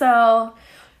News, so...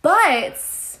 But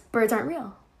birds aren't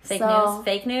real. Fake news?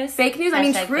 Fake news? Fake news? I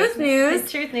mean, truth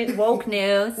news. Truth news. Woke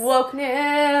news. Woke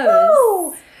news.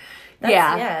 Woo!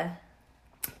 Yeah.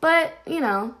 But, you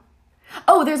know...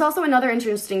 Oh, there's also another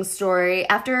interesting story.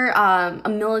 After a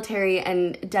military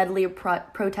and deadly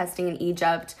protesting in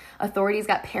Egypt, authorities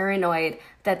got paranoid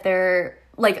that there,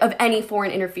 like, of any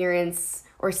foreign interference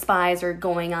or spies are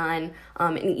going on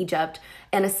in Egypt.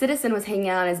 And a citizen was hanging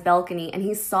out on his balcony, and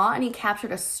he saw and he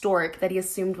captured a stork that he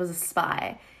assumed was a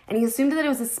spy. And he assumed that it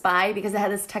was a spy because it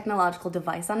had this technological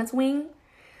device on its wing.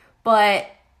 But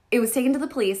it was taken to the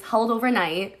police, held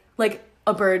overnight, like...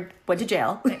 A bird went to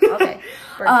jail. Okay.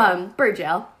 Bird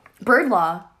jail. Bird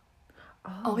law.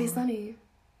 Oh. Always sunny.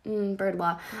 Bird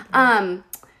law.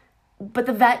 But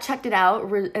the vet checked it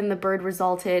out, and the bird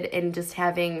resulted in just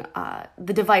having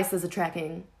the device as a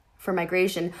tracking for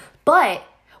migration. But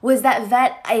was that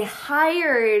vet a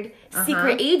hired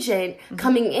secret agent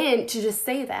coming in to just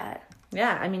say that?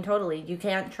 Yeah, I mean, totally. You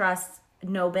can't trust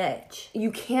no bitch.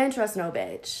 You can't trust no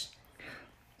bitch.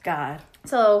 God.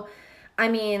 So, I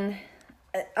mean...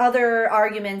 Other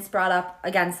arguments brought up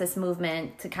against this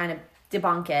movement to kind of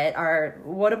debunk it are,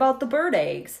 what about the bird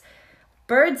eggs?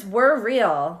 Birds were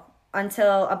real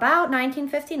until about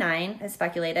 1959, is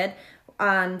speculated.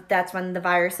 That's when the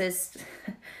viruses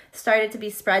started to be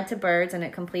spread to birds and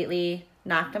it completely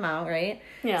knocked them out, right?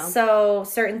 Yeah. So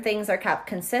certain things are kept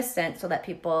consistent so that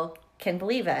people can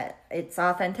believe it. It's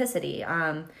authenticity.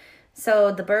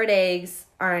 So the bird eggs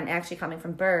aren't actually coming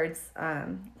from birds.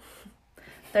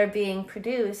 They're being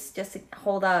produced just to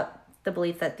hold up the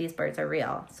belief that these birds are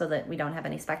real so that we don't have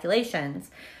any speculations.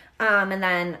 And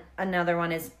then another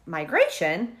one is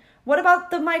migration. What about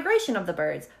the migration of the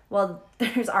birds? Well,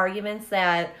 there's arguments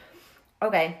that,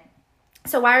 okay,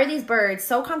 so why are these birds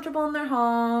so comfortable in their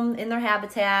home, in their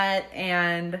habitat,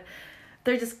 and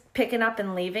they're just picking up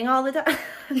and leaving all the time,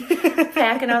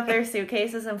 packing up their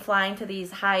suitcases and flying to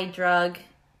these high drug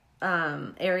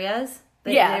areas?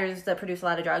 That produce a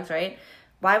lot of drugs, right?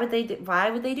 Why would they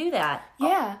do that?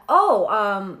 Yeah.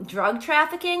 Drug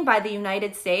trafficking by the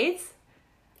United States?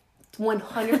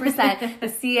 100%. The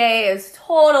CIA is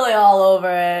totally all over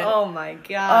it. Oh my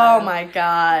god. Oh my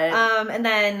god. And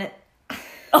then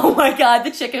oh my god, the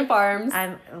chicken farms.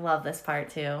 I love this part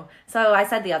too. So I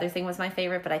said the other thing was my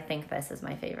favorite, but I think this is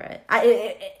my favorite.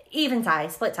 Even tie,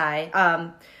 split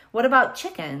tie. What about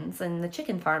chickens and the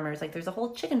chicken farmers? Like there's a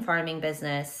whole chicken farming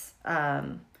business.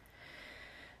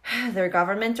 They're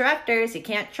government directors. You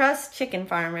can't trust chicken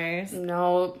farmers.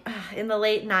 No. In the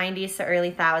late 90s to early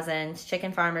thousands,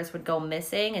 chicken farmers would go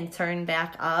missing and turn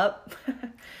back up.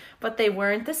 But they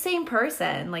weren't the same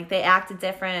person. Like, they acted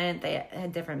different. They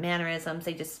had different mannerisms.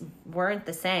 They just weren't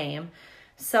the same.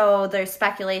 So there's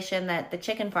speculation that the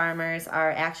chicken farmers are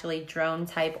actually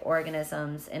drone-type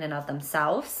organisms in and of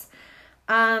themselves.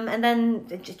 And then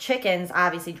the chickens,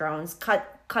 obviously drones, cut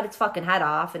its fucking head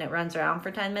off and it runs around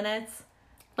for 10 minutes.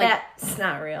 Like, that's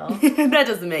not real. That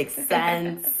doesn't make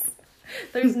sense.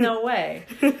 There's no way.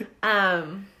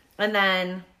 And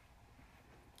then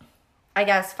I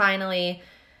guess finally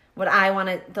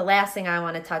the last thing I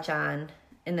want to touch on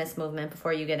in this movement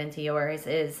before you get into yours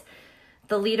is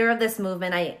the leader of this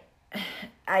movement.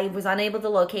 I was unable to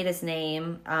locate his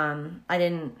name. I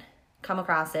didn't come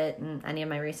across it in any of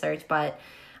my research, but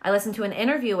I listened to an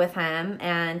interview with him,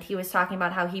 and he was talking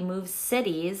about how he moves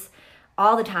cities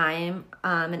all the time,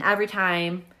 and every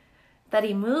time that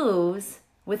he moves,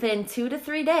 within 2 to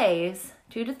 3 days,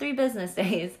 2 to 3 business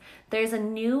days, there's a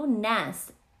new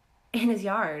nest in his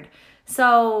yard.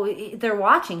 So they're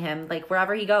watching him, like,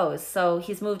 wherever he goes. So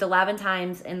he's moved 11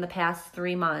 times in the past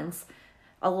 3 months.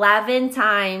 11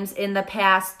 times in the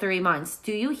past 3 months.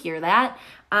 Do you hear that?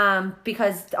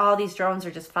 Because all these drones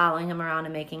are just following him around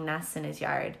and making nests in his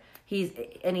yard. He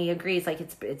agrees, like,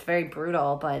 it's very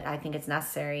brutal, but I think it's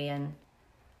necessary. And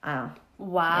wow.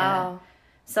 Yeah.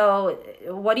 So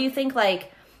what do you think,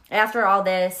 like, after all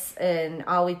this and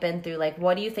all we've been through, like,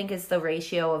 what do you think is the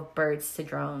ratio of birds to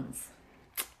drones?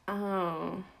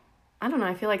 Oh, I don't know.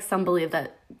 I feel like some believe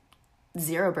that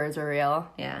 0 birds are real.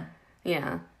 Yeah.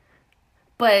 Yeah.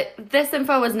 But this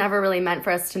info was never really meant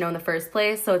for us to know in the first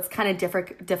place, so it's kind of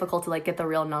difficult to, like, get the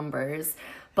real numbers.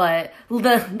 But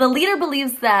the leader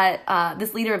believes that,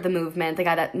 this leader of the movement, the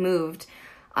guy that moved,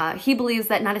 he believes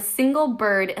that not a single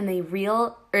bird in the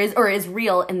is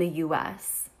real in the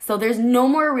U.S. So there's no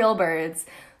more real birds.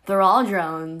 They're all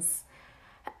drones.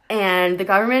 And the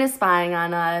government is spying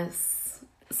on us.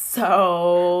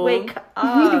 So wake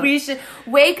up. We should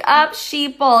wake up,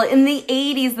 sheeple. In the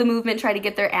 80s, the movement tried to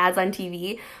get their ads on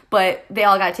TV, but they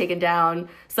all got taken down.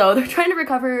 So they're trying to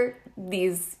recover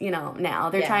these, now.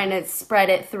 They're trying to spread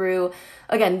it through,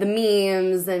 again, the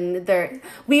memes. And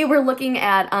we were looking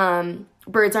at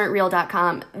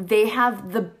birdsaren'treal.com. They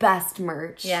have the best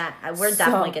merch. Yeah, we're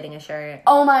definitely getting a shirt.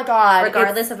 Oh my God.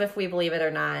 Regardless of if we believe it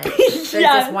or not. There's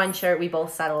this one shirt we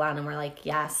both settled on and we're like,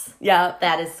 yes. Yeah.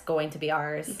 That is going to be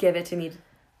ours. Give it to me,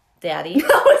 Daddy. I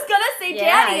was gonna say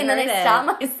Daddy, and then I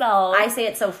stopped myself. I say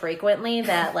it so frequently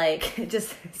that, like,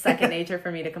 just second nature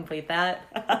for me to complete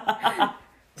that.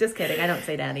 Just kidding. I don't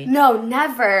say Daddy. No,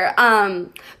 never.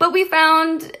 But we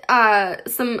found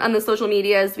some on the social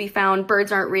medias. We found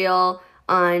Birds Aren't Real.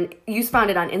 You found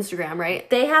it on Instagram, right?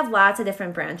 They have lots of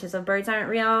different branches of Birds Aren't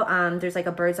Real. There's like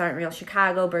a Birds Aren't Real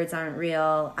Chicago, Birds Aren't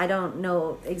Real. I don't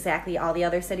know exactly all the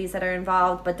other cities that are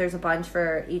involved, but there's a bunch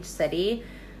for each city.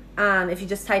 If you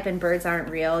just type in Birds Aren't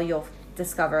Real, you'll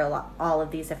discover all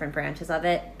of these different branches of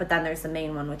it. But then there's the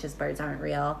main one, which is Birds Aren't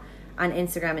Real, on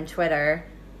Instagram and Twitter.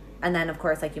 And then, of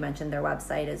course, like you mentioned, their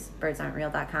website is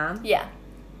birdsaren'treal.com. Yeah.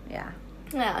 Yeah.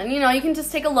 Yeah, and you can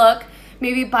just take a look,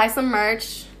 maybe buy some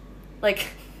merch, like,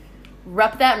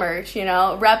 rep that merch,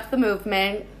 rep the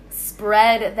movement,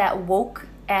 spread that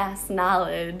woke-ass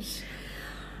knowledge.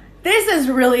 This is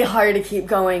really hard to keep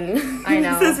going. I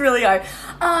know. This is really hard.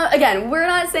 Again, we're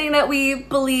not saying that we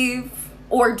believe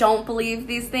or don't believe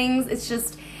these things.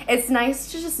 It's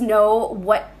nice to just know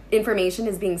what information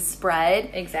is being spread.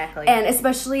 Exactly. And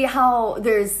especially how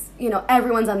there's,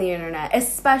 everyone's on the internet,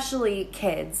 especially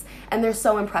kids, and they're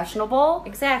so impressionable.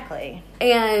 Exactly.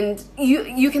 And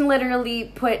you can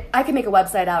literally I can make a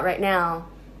website out right now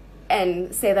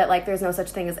and say that, like, there's no such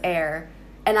thing as air.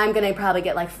 And I'm going to probably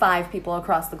get, like, 5 people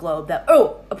across the globe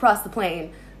across the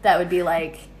plane that would be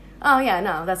like, oh, yeah,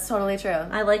 no, that's totally true.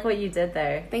 I like what you did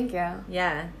there. Thank you.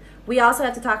 Yeah. We also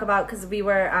have to talk about, because we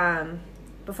were,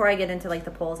 before I get into, like, the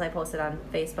polls I posted on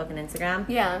Facebook and Instagram.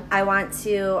 Yeah. I want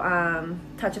to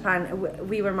touch upon,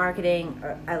 we were marketing,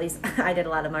 or at least I did a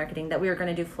lot of marketing, that we were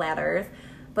going to do Flat Earth.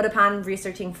 But upon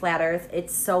researching Flat Earth,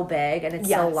 it's so big and it's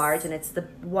so large, and it's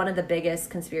one of the biggest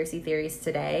conspiracy theories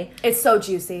today. It's so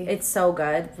juicy. It's so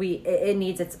good. It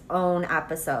needs its own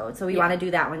episode. So we want to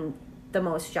do that one the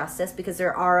most justice, because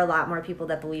there are a lot more people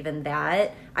that believe in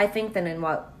that, I think, than in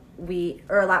what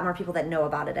or a lot more people that know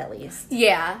about it, at least.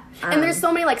 Yeah. And there's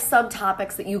so many, like,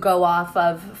 subtopics that you go off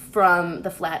of from the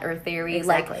Flat Earth theory.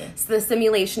 Exactly. Like, the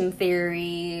simulation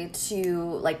theory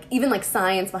to, like, even, like,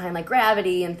 science behind, like,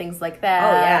 gravity and things like that.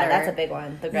 Oh, yeah, that's a big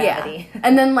one, the gravity. Yeah.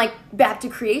 And then, like, back to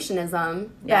creationism,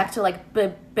 back to, like,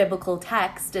 biblical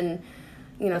text and,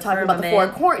 talking about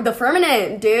the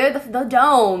firmament, dude, the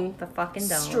dome. The fucking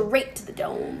dome. Straight to the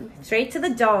dome. Straight to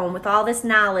the dome with all this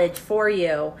knowledge for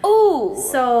you. Ooh.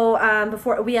 So,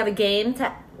 before we have a game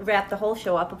to wrap the whole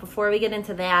show up, but before we get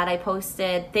into that, I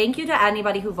posted, thank you to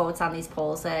anybody who votes on these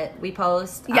polls that we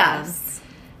post. Yes.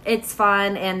 It's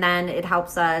fun, and then it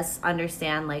helps us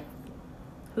understand, like,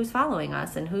 who's following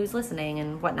us and who's listening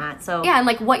and whatnot. So yeah, and,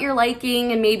 like, what you're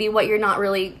liking and maybe what you're not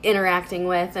really interacting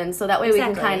with, and so that way we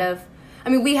can kind of,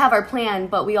 we have our plan,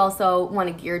 but we also want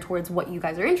to gear towards what you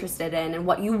guys are interested in and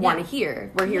what you want to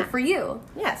hear. We're here for you.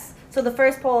 Yes. So the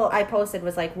first poll I posted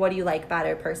was like, what do you like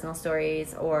better, personal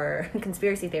stories or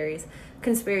conspiracy theories?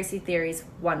 Conspiracy theories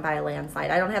won by a landslide.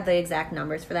 I don't have the exact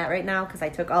numbers for that right now because I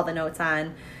took all the notes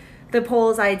on the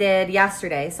polls I did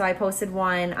yesterday. So I posted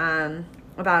one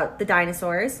about the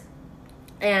dinosaurs.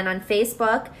 And on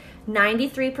Facebook,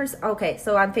 93%, okay,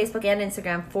 so on Facebook and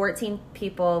Instagram, 14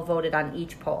 people voted on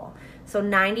each poll. So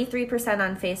 93%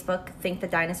 on Facebook think the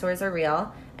dinosaurs are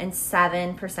real, and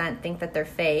 7% think that they're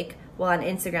fake. Well, on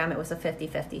Instagram, it was a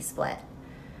 50-50 split.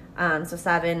 So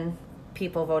 7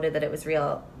 people voted that it was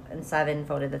real, and 7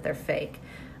 voted that they're fake.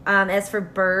 As for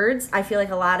birds, I feel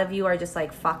like a lot of you are just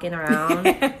like fucking around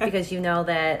because you know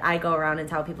that I go around and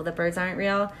tell people that birds aren't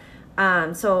real.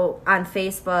 So on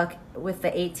Facebook, with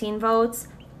the 18 votes,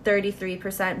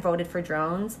 33% voted for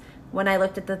drones. When I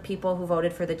looked at the people who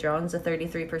voted for the drones, the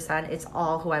 33%, it's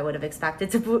all who I would have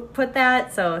expected to put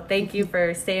that. So thank you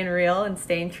for staying real and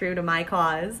staying true to my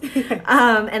cause.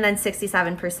 And then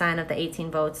 67% of the 18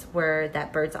 votes were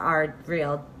that birds are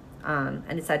real.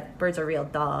 And it said birds are real,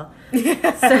 duh.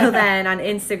 So then on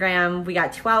Instagram, we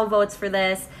got 12 votes for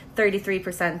this.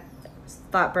 33%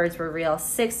 thought birds were real.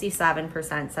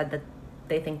 67% said that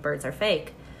they think birds are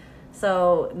fake.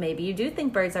 So maybe you do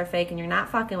think birds are fake and you're not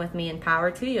fucking with me, and power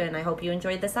to you, and I hope you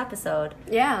enjoyed this episode.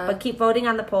 Yeah. But keep voting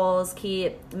on the polls,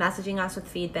 keep messaging us with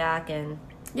feedback, and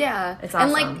yeah. It's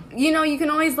awesome. And, like, you know, you can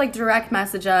always, like, direct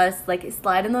message us, like,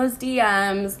 slide in those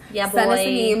DMs. Yeah, send us boy. an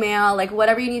email, like,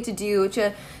 whatever you need to do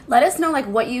to let us know, like,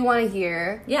 what you want to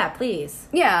hear. Yeah, please.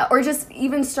 Yeah, or just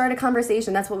even start a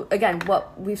conversation. That's what, again,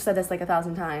 what we've said this, like,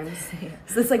 1,000 times.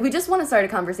 So it's like, we just want to start a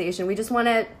conversation. We just want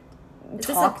to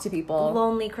talk to people.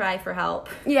 Lonely cry for help.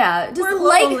 Yeah, just We're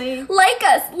like lonely.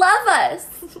 us, love us.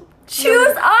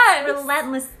 Choose us.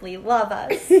 Relentlessly love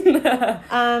us.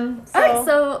 All right,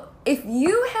 so if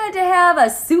you had to have a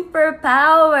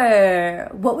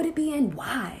superpower, what would it be and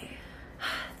why?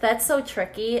 That's so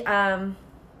tricky. But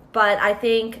I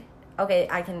think, okay,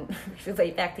 I can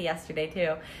relate back to yesterday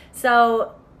too.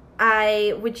 So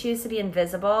I would choose to be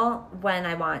invisible when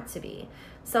I want to be.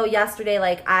 So yesterday,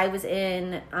 like, I was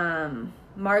in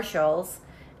Marshall's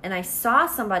and I saw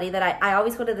somebody that I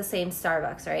always go to the same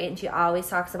Starbucks, right? And she always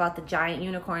talks about the giant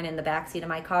unicorn in the backseat of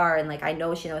my car, and, like, I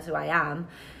know she knows who I am.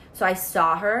 So I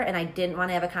saw her, and I didn't want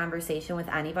to have a conversation with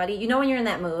anybody. You know when you're in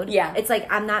that mood? Yeah. It's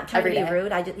like, I'm not trying Every to be day.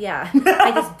 rude.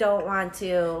 I just don't want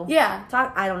to Yeah.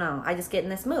 talk. I don't know. I just get in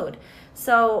this mood.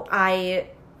 So I,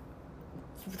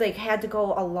 like, had to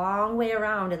go a long way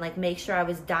around and, like, make sure I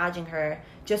was dodging her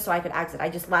just so I could exit. I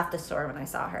just left the store when I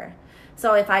saw her.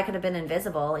 So if I could have been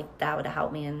invisible, like, that would have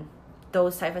helped me in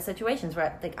those type of situations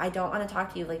where, like, I don't want to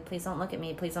talk to you. Like, please don't look at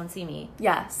me. Please don't see me.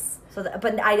 Yes. So,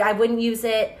 but I wouldn't use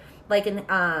it like in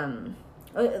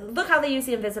look how they use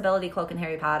the invisibility cloak in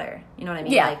Harry Potter. You know what I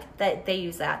mean? Yeah. Like that they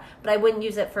use that. But I wouldn't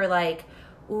use it for, like,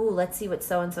 ooh, let's see what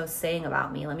so and so's saying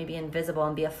about me. Let me be invisible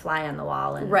and be a fly on the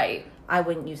wall. And Right. I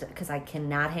wouldn't use it because I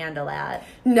cannot handle that.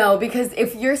 No, because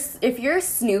if you're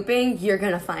snooping, you're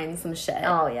gonna find some shit.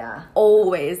 Oh yeah.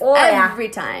 Always. Oh, yeah. Every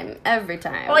time. Every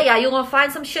time. Oh yeah, you're gonna find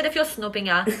some shit if you're snooping,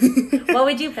 yeah. What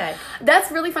would you pick?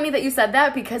 That's really funny that you said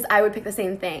that because I would pick the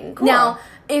same thing. Cool. Now,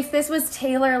 if this was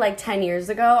Taylor like 10 years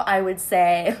ago, I would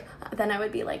say, then I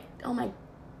would be like, oh my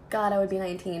God, I would be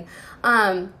 19.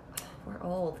 We're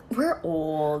old. We're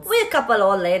old. We're a couple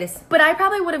old ladies. But I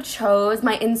probably would have chose,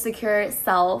 my insecure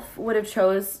self would have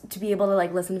chose to be able to,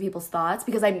 like, listen to people's thoughts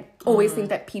because I always think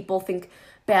that people think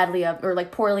badly of, or,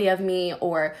 like, poorly of me,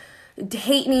 or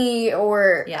hate me,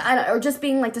 or or just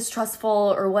being, like,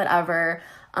 distrustful or whatever.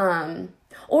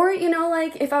 Or, you know,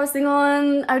 like, if I was single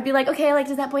and I would be like, okay, like,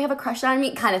 does that boy have a crush on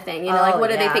me? Kind of thing. You know, like, what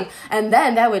do they think? And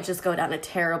then that would just go down a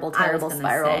terrible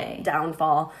spiral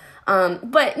downfall.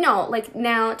 But no, like,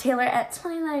 now, Taylor, at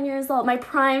 29 years old, my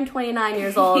prime 29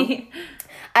 years old,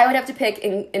 I would have to pick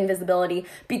invisibility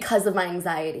because of my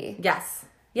anxiety. Yes.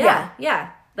 Yeah.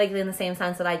 Yeah. Like, in the same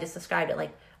sense that I just described it,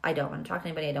 like, I don't want to talk to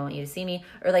anybody, I don't want you to see me.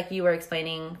 Or, like, you were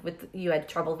explaining you had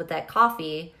trouble with that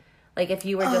coffee. Like, if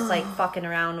you were just, like, fucking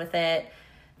around with it.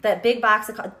 That big box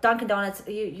of Dunkin' Donuts,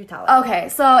 you tell it. Okay,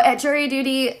 so at jury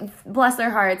duty, bless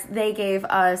their hearts, they gave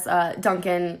us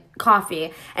Dunkin'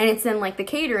 coffee, and it's in, like, the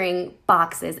catering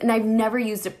boxes, and I've never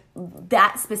used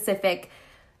that specific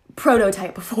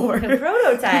prototype before.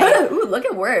 Prototype? Ooh, look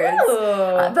at words.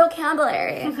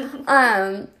 Vocabulary.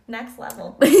 Next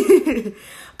level.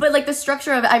 But, like, the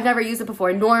structure of it, I've never used it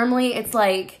before. Normally, it's,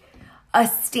 like, a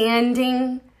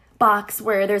standing box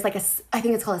where there's, like, I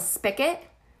think it's called a spigot.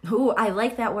 Ooh, I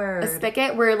like that word. A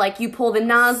spigot, where like you pull the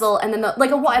nozzle and then like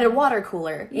a water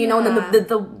cooler, you know, and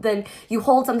then then you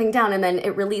hold something down and then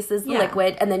it releases the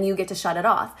liquid and then you get to shut it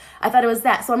off. I thought it was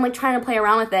that, so I'm like trying to play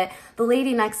around with it. The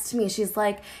lady next to me, she's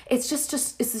like, it's just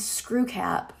it's a screw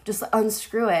cap, just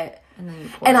unscrew it,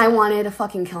 and I wanted to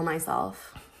fucking kill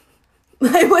myself.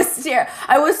 I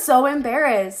was so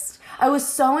embarrassed. I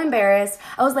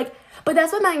was like. But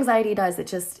that's what my anxiety does. It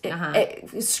just,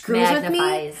 it screws with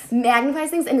me.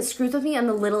 Magnifies things, and it screws with me on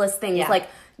the littlest things. Yeah. Like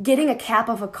getting a cap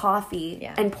of a coffee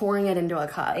and pouring it into a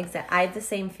cup. Exactly. I have the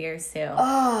same fears, too.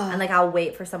 Oh. And, like, I'll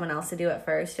wait for someone else to do it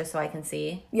first just so I can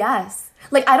see. Yes.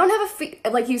 Like, I don't have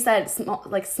like you said,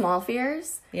 small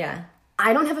fears. Yeah.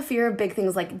 I don't have a fear of big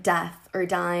things like death or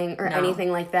dying or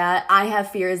anything like that. I have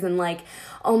fears in like,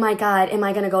 oh my God, am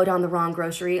I going to go down the wrong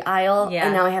grocery aisle? Yeah.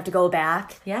 And now I have to go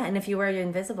back. Yeah, and if you were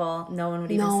invisible, no one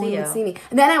would even see you. No one would see me.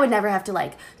 And then I would never have to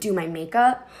like do my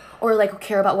makeup or like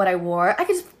care about what I wore. I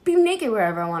could just be naked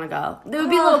wherever I want to go. It would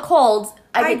be a little cold.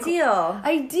 Ideal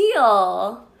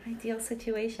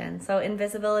situation. So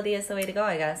invisibility is the way to go,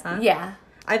 I guess, huh? Yeah.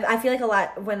 I feel like a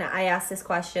lot when I ask this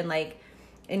question, like,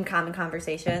 in common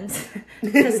conversations,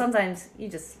 because sometimes you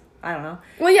just, I don't know.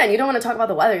 Well, yeah, and you don't want to talk about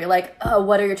the weather. You're like, oh,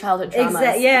 what are your childhood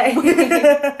traumas? Yeah.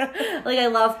 Like, I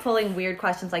love pulling weird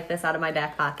questions like this out of my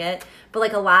back pocket. But,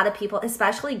 like, a lot of people,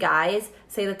 especially guys,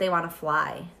 say that they want to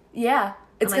fly. Yeah.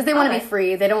 It's because they want to be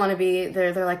free. They don't want to be,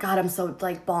 they're like, God, I'm so,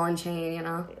 like, ball and chain, you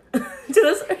know?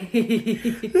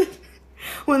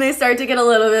 When they start to get a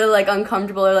little bit like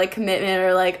uncomfortable or like commitment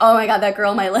or like, oh my God, that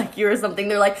girl might like you or something,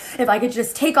 they're like, if I could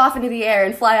just take off into the air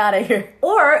and fly out of here.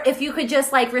 Or if you could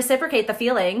just like reciprocate the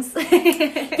feelings.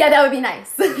 Yeah, that would be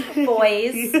nice.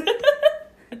 Boys.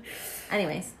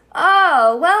 Anyways.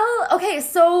 Oh, well, okay,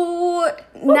 so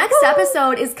next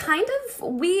episode is kind of,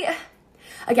 we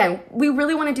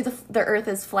really want to do the earth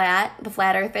is flat, the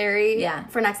flat earth theory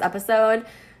for next episode.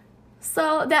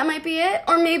 So that might be it.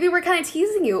 Or maybe we're kind of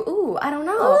teasing you. Ooh, I don't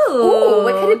know. Ooh,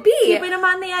 what could it be? Keeping them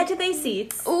on the edge of their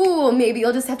seats. Ooh, maybe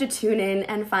you'll just have to tune in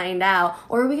and find out.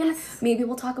 Or are we going to, maybe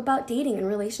we'll talk about dating and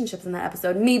relationships in that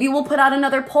episode. Maybe we'll put out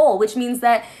another poll, which means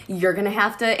that you're going to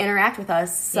have to interact with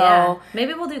us. So yeah.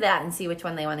 Maybe we'll do that and see which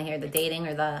one they want to hear, the dating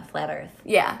or the flat earth.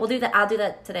 Yeah. We'll do that. I'll do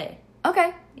that today.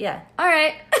 Okay. Yeah. All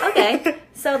right. Okay.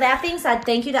 So that being said,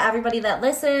 thank you to everybody that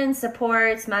listens,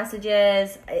 supports,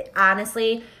 messages.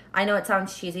 Honestly, I know it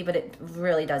sounds cheesy, but it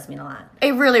really does mean a lot.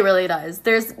 It really, really does.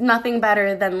 There's nothing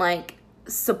better than, like,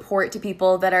 support to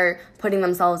people that are putting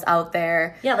themselves out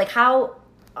there. Yeah, like how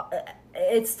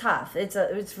it's tough.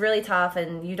 It's really tough,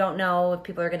 and you don't know if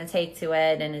people are going to take to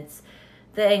it, and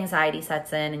the anxiety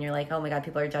sets in, and you're like, oh my God,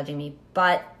 people are judging me.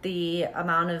 But the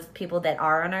amount of people that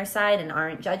are on our side and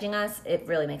aren't judging us, it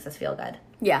really makes us feel good.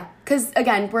 Yeah, because,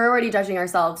 again, we're already judging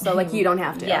ourselves, so, like, you don't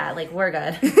have to. Yeah, like, we're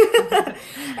good.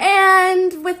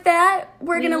 And with that,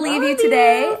 we're going to leave you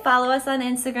today. Follow us on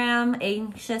Instagram,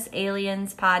 Anxious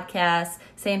Aliens Podcast.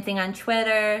 Same thing on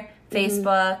Twitter,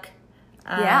 Facebook.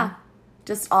 Yeah,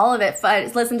 just all of it.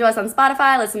 Listen to us on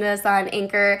Spotify. Listen to us on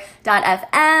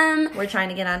Anchor.fm. We're trying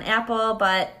to get on Apple,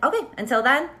 but okay, until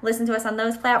then, listen to us on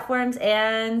those platforms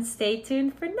and stay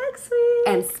tuned for next week.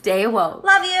 And stay woke.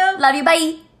 Love you. Love you.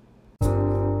 Bye.